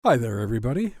Hi there,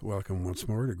 everybody. Welcome once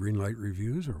more to Greenlight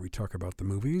Reviews, where we talk about the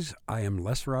movies. I am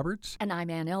Les Roberts. And I'm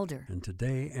Ann Elder. And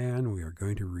today, Ann, we are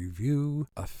going to review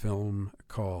a film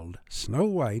called Snow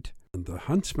White and the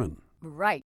Huntsman.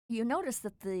 Right. You notice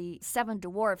that the Seven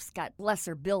Dwarfs got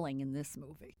lesser billing in this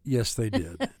movie. Yes, they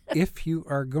did. If you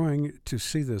are going to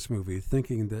see this movie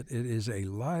thinking that it is a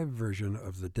live version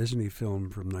of the Disney film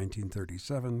from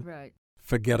 1937, Right.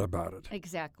 forget about it.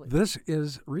 Exactly. This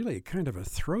is really kind of a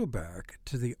throwback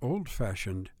to the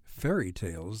old-fashioned fairy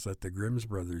tales that the Grimm's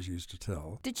brothers used to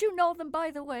tell. Did you know them,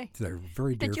 by the way? They're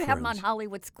very dear Did you friends. have them on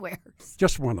Hollywood Squares?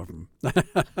 Just one of them.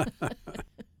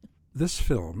 This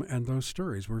film and those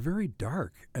stories were very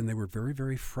dark, and they were very,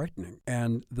 very frightening.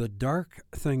 And the dark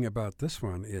thing about this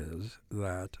one is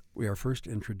that we are first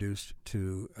introduced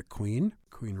to a queen,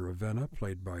 Queen Ravenna,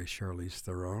 played by Charlize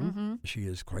Theron. Mm-hmm. She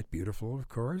is quite beautiful, of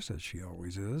course, as she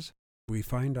always is. We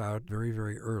find out very,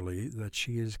 very early that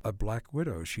she is a black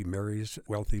widow. She marries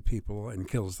wealthy people and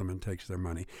kills them and takes their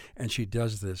money. And she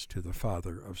does this to the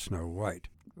father of Snow White.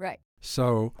 Right.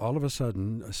 So all of a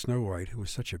sudden, Snow White, who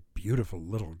was such a beautiful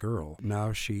little girl,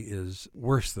 now she is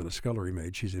worse than a scullery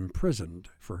maid. She's imprisoned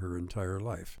for her entire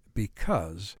life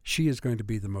because she is going to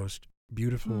be the most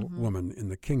beautiful woman in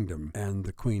the kingdom, and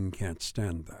the queen can't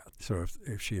stand that. So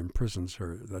if she imprisons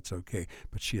her, that's okay.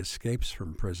 But she escapes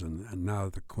from prison, and now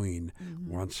the queen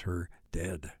wants her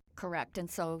dead. Correct. And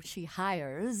so she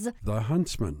hires The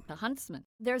Huntsman. the Huntsman.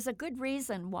 There's a good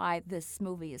reason why this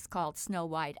movie is called Snow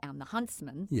White and the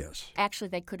Huntsman. Yes. Actually,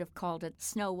 they could have called it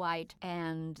Snow White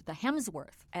and the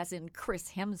Hemsworth, as in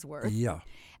Chris Hemsworth. Yeah.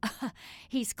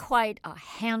 He's quite a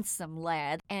handsome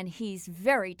lad, and he's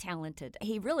very talented.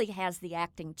 He really has the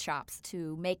acting chops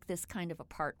to make this kind of a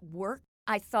part work.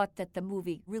 I thought that the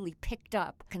movie really picked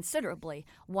up considerably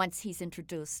once he's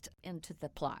introduced into the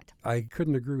plot. I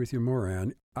couldn't agree with you more,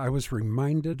 Anne. I was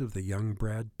reminded of the young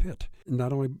Brad Pitt,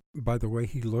 not only by the way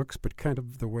he looks, but kind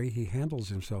of the way he handles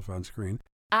himself on screen.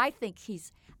 I think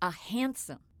he's a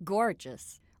handsome,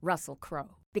 gorgeous Russell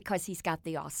Crowe because he's got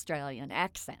the Australian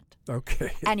accent.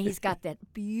 Okay. And he's got that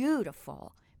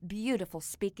beautiful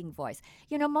speaking voice.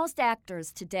 You know, most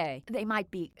actors today, they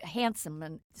might be handsome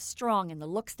and strong in the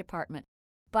looks department,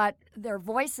 but their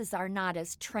voices are not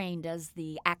as trained as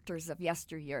the actors of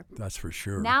yesteryear. That's for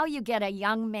sure. Now you get a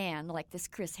young man like this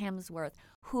Chris Hemsworth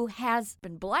who has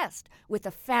been blessed with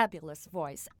a fabulous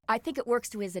voice. I think it works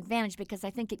to his advantage because I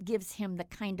think it gives him the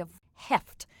kind of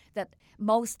heft that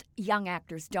most young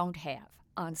actors don't have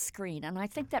on screen. And I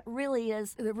think that really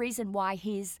is the reason why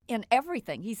he's in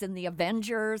everything. He's in The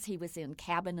Avengers, he was in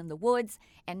Cabin in the Woods,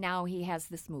 and now he has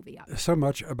this movie out. So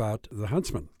much about The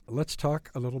Huntsman. Let's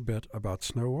talk a little bit about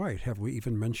Snow White. Have we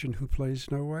even mentioned who plays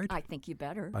Snow White? I think you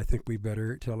better. I think we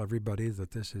better tell everybody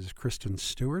that this is Kristen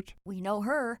Stewart. We know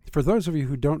her. For those of you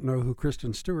who don't know who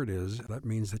Kristen Stewart is, that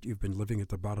means that you've been living at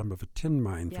the bottom of a tin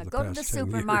mine for the go past to the 10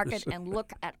 supermarket years. and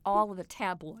look at all of the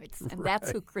tabloids, and Right.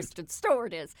 that's who Kristen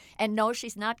Stewart is. And no,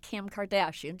 she's not Kim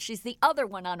Kardashian. She's the other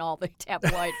one on all the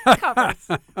tabloid covers.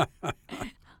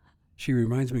 She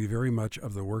reminds me very much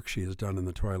of the work she has done in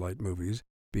the Twilight movies,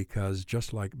 because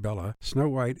just like Bella, Snow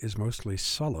White is mostly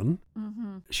sullen.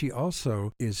 She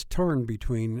also is torn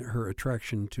between her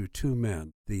attraction to two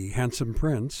men, the handsome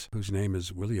prince, whose name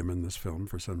is William in this film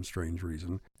for some strange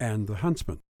reason, and the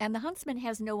huntsman. And the huntsman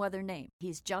has no other name.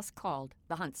 He's just called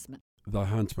the huntsman. The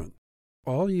huntsman.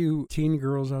 All you teen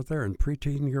girls out there and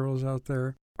preteen girls out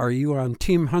there, are you on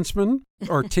Team Huntsman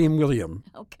or Team William?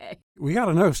 Okay. We got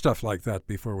to know stuff like that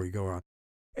before we go on.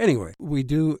 Anyway, we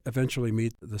do eventually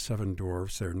meet the seven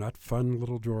dwarfs. They're not fun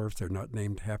little dwarfs. They're not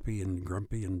named Happy and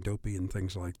Grumpy and Dopey and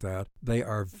things like that. They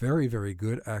are very, very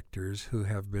good actors who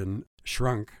have been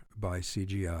shrunk by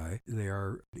CGI. They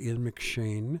are Ian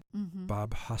McShane,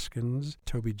 Bob Hoskins,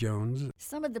 Toby Jones.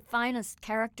 Some of the finest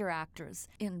character actors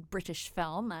in British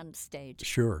film and stage.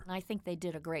 Sure. And I think they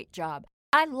did a great job.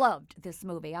 I loved this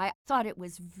movie. I thought it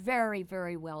was very,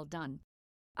 very well done.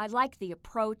 I liked the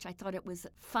approach. I thought it was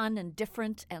fun and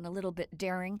different and a little bit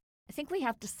daring. I think we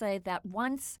have to say that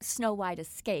once Snow White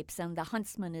escapes and the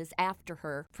huntsman is after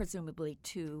her, presumably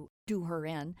to do her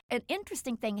in, an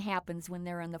interesting thing happens when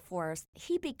they're in the forest.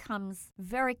 He becomes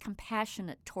very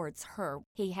compassionate towards her.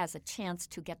 He has a chance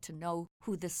to get to know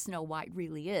who this Snow White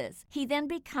really is. He then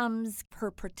becomes her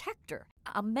protector,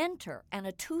 a mentor, and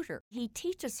a tutor. He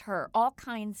teaches her all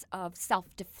kinds of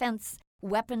self-defense,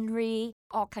 weaponry,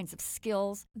 all kinds of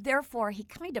skills. Therefore, he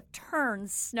kind of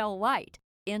turns Snow White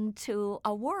into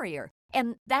a warrior.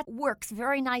 And that works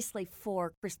very nicely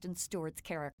for Kristen Stewart's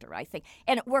character, I think.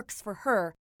 And it works for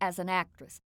her as an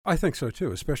actress. I think so,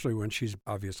 too, especially when she's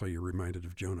obviously you're reminded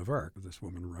of Joan of Arc, this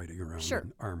woman riding around Sure.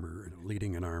 in armor and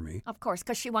leading an army. Of course,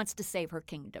 because she wants to save her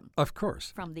kingdom Of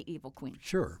course. from the evil queen.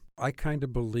 Sure. I kind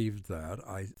of believed that.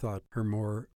 I thought her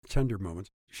more tender moments,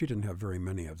 she didn't have very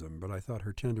many of them, but I thought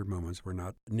her tender moments were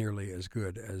not nearly as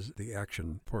good as the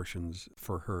action portions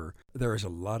for her. There is a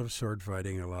lot of sword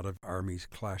fighting, a lot of armies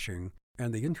clashing.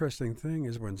 And the interesting thing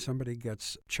is when somebody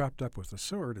gets chopped up with a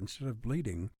sword, instead of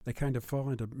bleeding, they kind of fall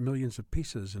into millions of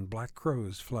pieces and black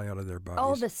crows fly out of their bodies.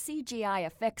 Oh, the CGI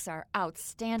effects are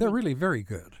outstanding. They're really very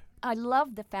good. I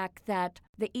love the fact that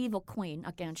the evil queen,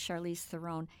 again, Charlize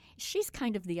Theron, she's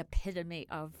kind of the epitome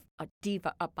of a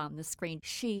diva up on the screen.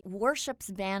 She worships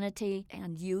vanity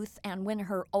and youth, and when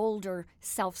her older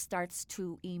self starts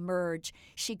to emerge,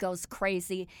 she goes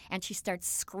crazy and she starts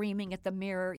screaming at the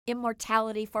mirror,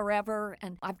 immortality forever,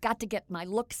 and I've got to get my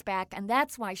looks back. And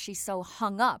that's why she's so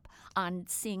hung up on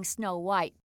seeing Snow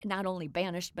White not only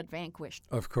banished but vanquished.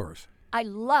 Of course. I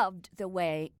loved the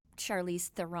way Charlize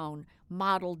Theron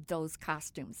modeled those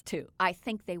costumes, too. I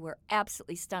think they were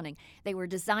absolutely stunning. They were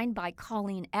designed by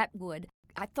Colleen Atwood.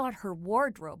 I thought her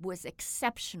wardrobe was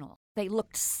exceptional. They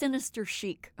looked sinister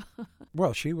chic.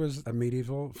 Well, she was a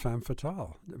medieval femme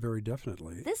fatale, very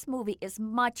definitely. This movie is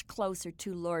much closer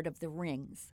to Lord of the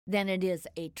Rings than it is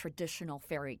a traditional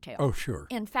fairy tale. Oh, sure.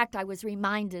 In fact, I was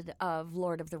reminded of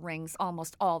Lord of the Rings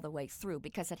almost all the way through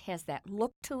because it has that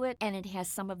look to it and it has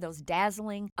some of those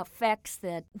dazzling effects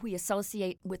that we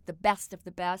associate with the best of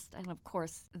the best. And of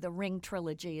course, the Ring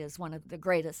trilogy is one of the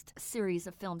greatest series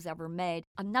of films ever made.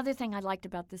 Another thing I liked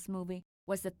about this movie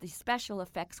was that the special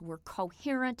effects were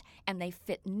coherent and they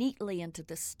fit neatly into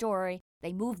the story.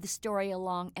 They moved the story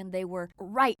along and they were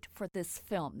right for this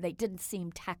film. They didn't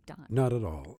seem tacked on. Not at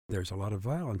all. There's a lot of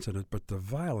violence in it, but the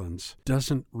violence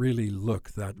doesn't really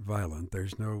look that violent.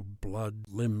 There's no blood,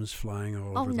 limbs flying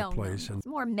all over the place. No. It's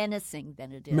more menacing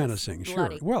than it is Menacing,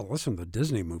 bloody. Sure. Well, listen, the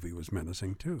Disney movie was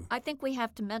menacing, too. I think we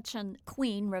have to mention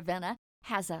Queen Ravenna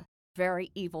has a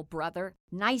very evil brother,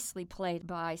 nicely played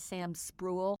by Sam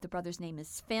Spruell. The brother's name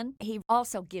is Finn. He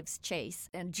also gives chase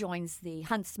and joins the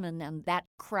huntsman and that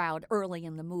crowd early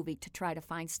in the movie to try to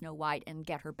find Snow White and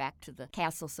get her back to the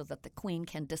castle so that the queen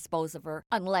can dispose of her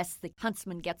unless the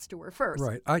huntsman gets to her first.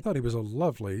 Right. I thought he was a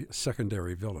lovely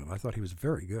secondary villain. I thought he was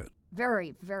very good.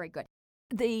 Very, very good.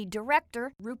 The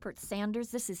director, Rupert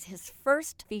Sanders, this is his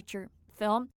first feature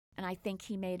film. And I think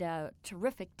he made a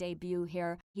terrific debut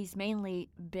here. He's mainly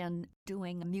been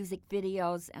doing music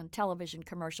videos and television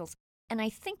commercials. And I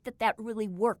think that really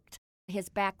worked, his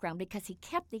background, because he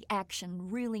kept the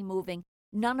action really moving.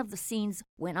 None of the scenes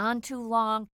went on too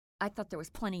long. I thought there was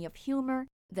plenty of humor.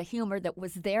 The humor that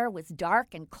was there was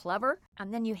dark and clever.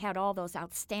 And then you had all those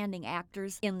outstanding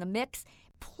actors in the mix.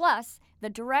 Plus, the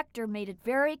director made it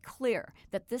very clear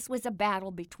that this was a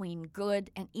battle between good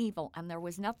and evil, and there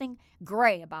was nothing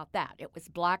gray about that. It was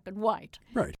black and white.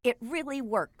 Right. It really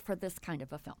worked for this kind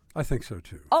of a film. I think so,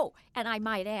 too. Oh, and I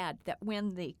might add that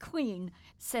when the queen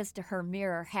says to her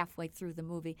mirror halfway through the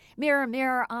movie, "Mirror,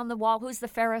 mirror on the wall, who's the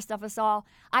fairest of us all?"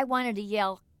 I wanted to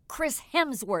yell, "Chris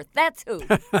Hemsworth, that's who."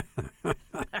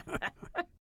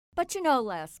 But you know,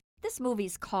 Les, this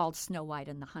movie's called Snow White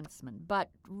and the Huntsman, but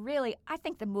really, I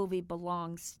think the movie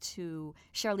belongs to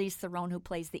Charlize Theron, who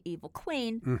plays the evil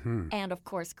queen, and of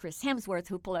course, Chris Hemsworth,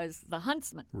 who plays the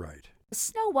huntsman. Right.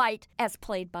 Snow White, as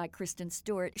played by Kristen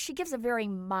Stewart, she gives a very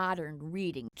modern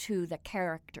reading to the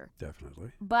character.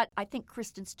 Definitely. But I think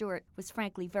Kristen Stewart was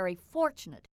frankly very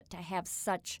fortunate to have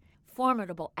such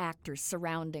formidable actors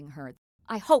surrounding her.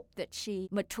 I hope that she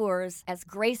matures as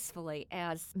gracefully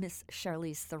as Miss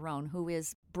Charlize Theron, who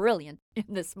is brilliant in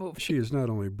this movie. She is not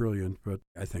only brilliant, but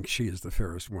I think she is the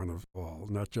fairest one of all,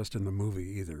 not just in the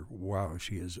movie either. Wow,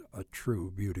 she is a true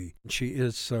beauty. She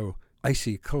is so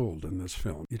icy cold in this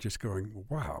film. You're just going,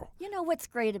 wow. You know what's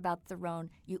great about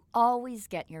Theron? You always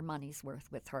get your money's worth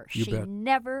with her. You She bet.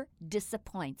 never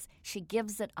disappoints. She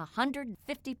gives it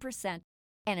 150%.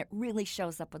 And it really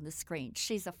shows up on the screen.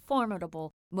 She's a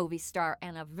formidable movie star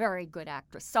and a very good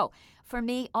actress. So, for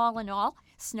me, all in all,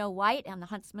 Snow White and the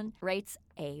Huntsman rates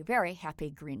a very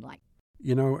happy green light.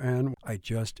 You know, Anne, I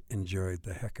just enjoyed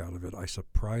the heck out of it. I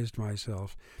surprised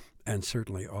myself, and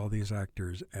certainly all these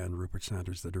actors and Rupert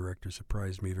Sanders, the director,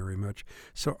 surprised me very much.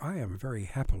 So I am very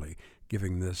happily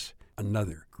giving this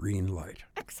another green light.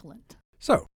 Excellent.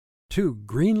 So, 2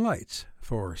 green lights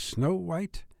for Snow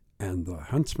White and the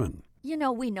Huntsman. You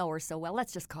know, we know her so well.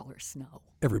 Let's just call her Snow.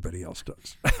 Everybody else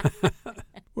does.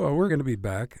 Well, we're going to be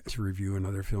back to review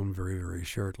another film very, very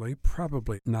shortly.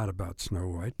 Probably not about Snow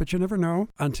White, but you never know.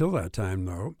 Until that time,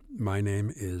 though, my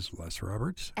name is Les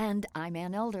Roberts. And I'm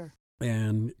Ann Elder.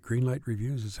 And Greenlight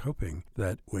Reviews is hoping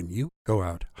that when you go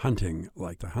out hunting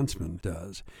like the huntsman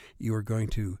does, you are going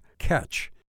to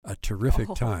catch a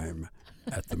terrific time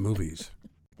at the movies.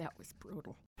 That was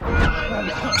brutal.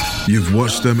 You've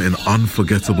watched them in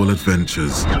unforgettable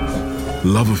adventures,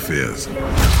 love affairs,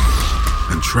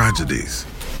 and tragedies.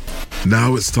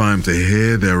 Now it's time to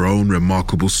hear their own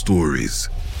remarkable stories.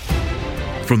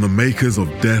 From the makers of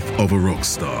Death of a Rock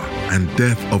Star and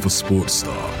Death of a Sports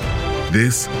Star,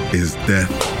 this is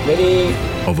Death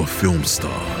of a Film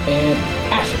Star. And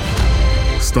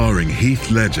action. Starring Heath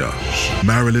Ledger,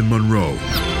 Marilyn Monroe,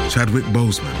 Chadwick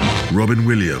Boseman, Robin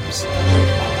Williams,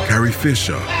 Carrie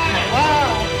Fisher,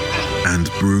 and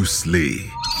Bruce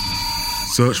Lee.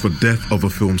 Search for Death of a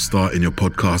Film Star in your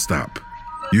podcast app.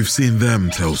 You've seen them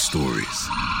tell stories.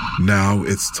 Now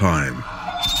it's time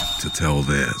to tell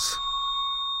theirs.